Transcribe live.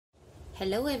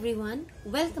Hello everyone,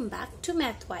 welcome back to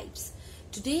Math Vibes.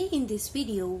 Today in this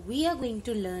video we are going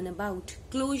to learn about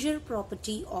closure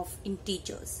property of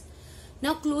integers.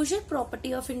 Now closure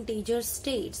property of integers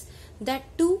states that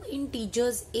two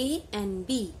integers a and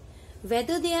b,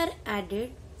 whether they are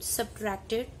added,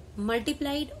 subtracted,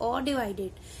 multiplied or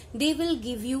divided, they will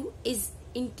give you is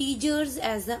integers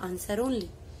as the answer only.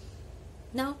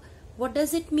 Now what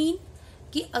does it mean?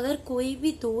 कि अगर कोई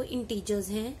भी दो integers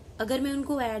हैं, अगर मैं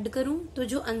उनको add करूं तो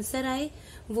जो आंसर आए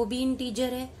वो भी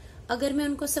इंटीजर है, अगर मैं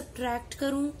उनको सब्ट्रैक्ट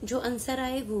करूं जो आंसर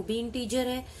आए वो भी इंटीजर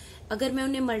है, अगर मैं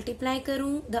उन्हें मल्टीप्लाई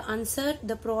करूं the answer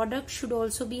the product should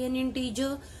also be N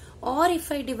integer, और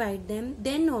if I divide them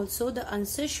then also the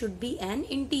answer should be N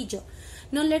integer.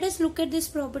 Now let us look at this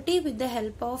property with the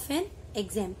help of an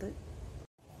example.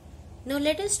 Now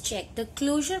let us check the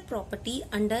closure property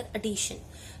under addition.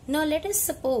 Now let us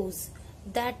suppose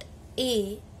that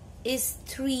A is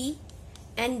 3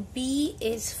 and B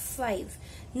is 5.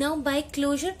 Now by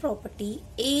closure property,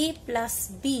 A plus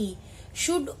B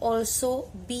should also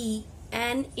be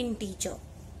an integer.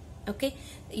 Okay,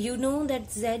 you know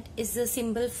that Z is the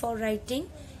symbol for writing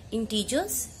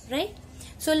integers, right?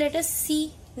 So let us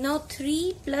see now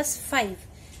 3 plus 5,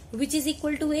 which is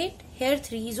equal to 8. Here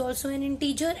 3 is also an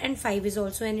integer and 5 is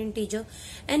also an integer,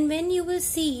 and when you will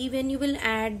see, when you will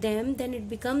add them, then it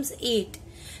becomes 8.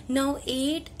 Now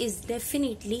 8 is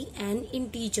definitely an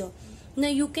integer. Now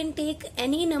you can take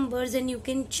any numbers and you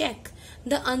can check,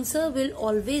 the answer will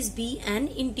always be an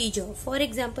integer. For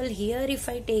example, here if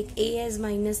I take a as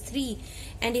 -3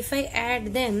 and if I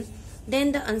add them,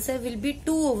 then the answer will be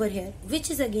 2 over here,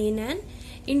 which is again an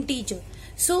integer.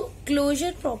 So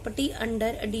closure property under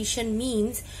addition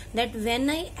means that when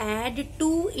I add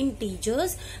two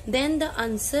integers, then the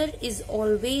answer is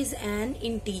always an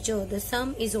integer. The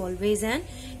sum is always an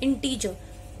integer.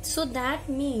 So that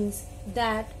means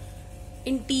that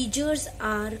integers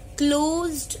are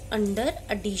closed under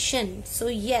addition. So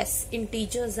yes,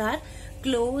 integers are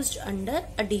closed under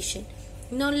addition.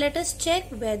 Now let us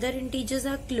check whether integers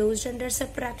are closed under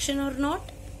subtraction or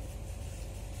not.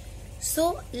 So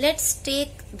let's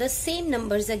take the same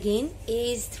numbers again. A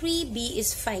is 3, B is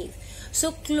 5. So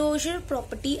closure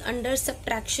property under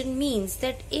subtraction means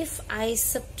that if I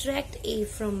subtract A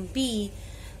from B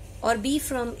or B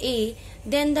from A,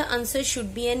 then the answer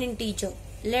should be an integer.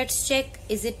 Let's check,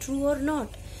 is it true or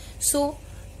not? So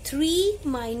 3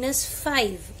 minus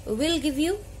 5 will give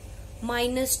you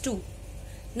 -2.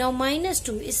 Now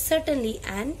 -2 is certainly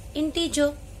an integer,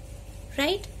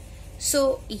 right? So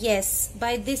yes, by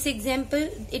this example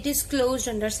it is closed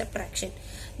under subtraction.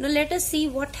 Now let us see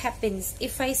what happens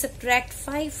if I subtract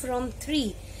 5 from 3.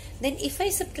 Then if I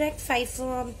subtract 5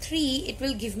 from 3, it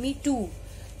will give me 2.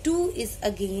 2 is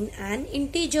again an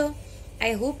integer.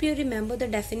 I hope you remember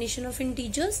the definition of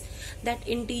integers, that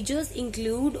integers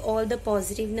include all the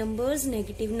positive numbers,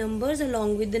 negative numbers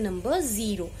along with the number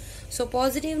 0. So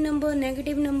positive number,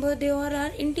 negative number, they all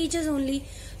are integers only.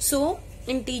 So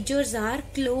integers are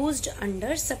closed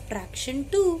under subtraction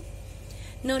too.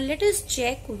 Now let us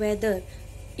check whether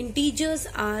integers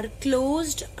are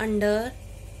closed under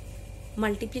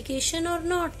multiplication or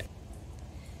not.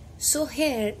 So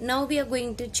here now we are going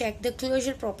to check the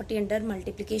closure property under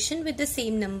multiplication with the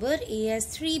same number, A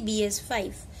as 3, B as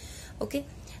 5. Okay,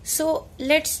 so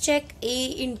let's check A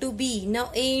into B. Now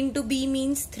A into B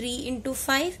means 3 into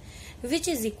 5, which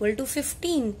is equal to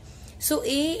 15. So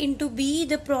A into B,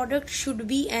 the product should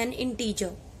be an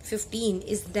integer. 15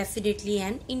 is definitely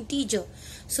an integer.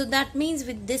 So that means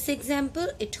with this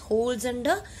example it holds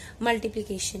under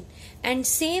multiplication. And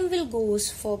same will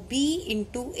goes for B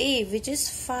into A, which is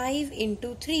 5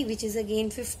 into 3, which is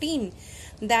again 15.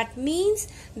 That means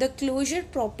the closure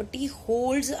property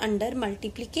holds under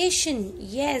multiplication.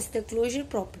 Yes, the closure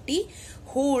property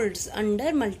holds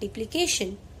under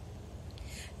multiplication.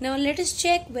 Now let us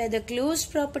check whether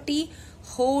closed property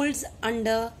holds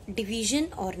under division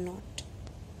or not.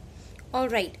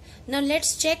 Alright, now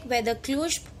let's check whether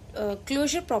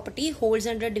closure property holds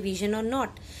under division or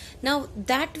not. Now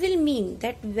that will mean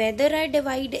that whether I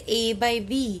divide A by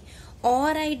B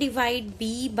or I divide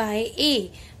B by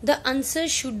A, the answer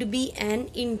should be an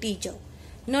integer.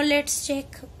 Now let's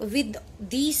check with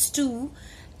these two,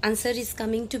 answer is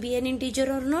coming to be an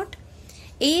integer or not.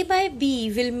 A by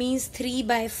B will means 3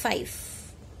 by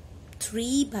 5.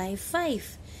 3 by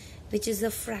 5, which is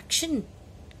a fraction,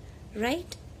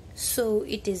 right? So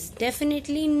it is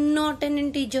definitely not an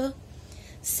integer.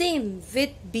 Same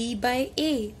with B by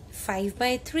A, 5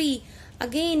 by 3.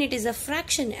 Again, it is a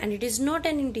fraction and it is not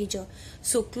an integer.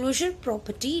 So closure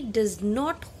property does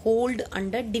not hold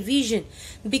under division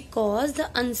because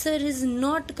the answer is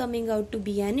not coming out to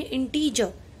be an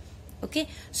integer. Okay,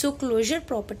 so closure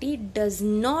property does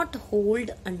not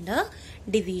hold under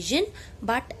division,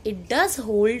 but it does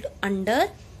hold under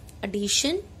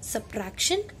addition,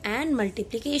 subtraction and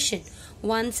multiplication.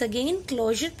 Once again,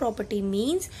 closure property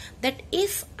means that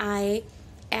if I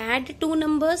add two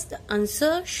numbers, the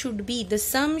answer should be, the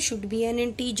sum should be an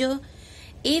integer.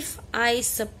 If I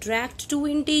subtract two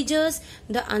integers,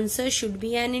 the answer should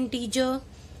be an integer.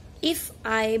 If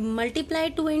I multiply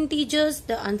two integers,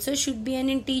 the answer should be an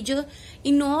integer.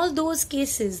 In all those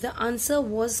cases, the answer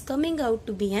was coming out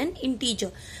to be an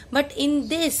integer. But in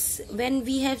this, when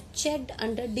we have checked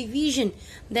under division,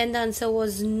 then the answer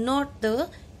was not the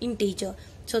integer.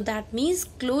 So that means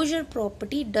closure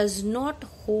property does not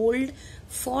hold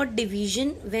for division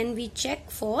when we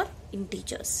check for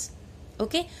integers.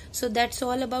 Okay, so that's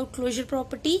all about closure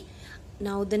property.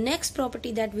 Now the next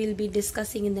property that we'll be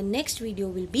discussing in the next video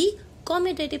will be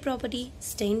commutative property.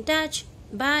 Stay in touch.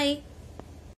 Bye.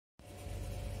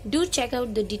 Do check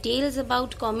out the details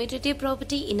about commutative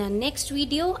property in our next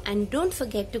video and don't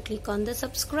forget to click on the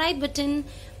subscribe button.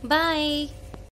 Bye.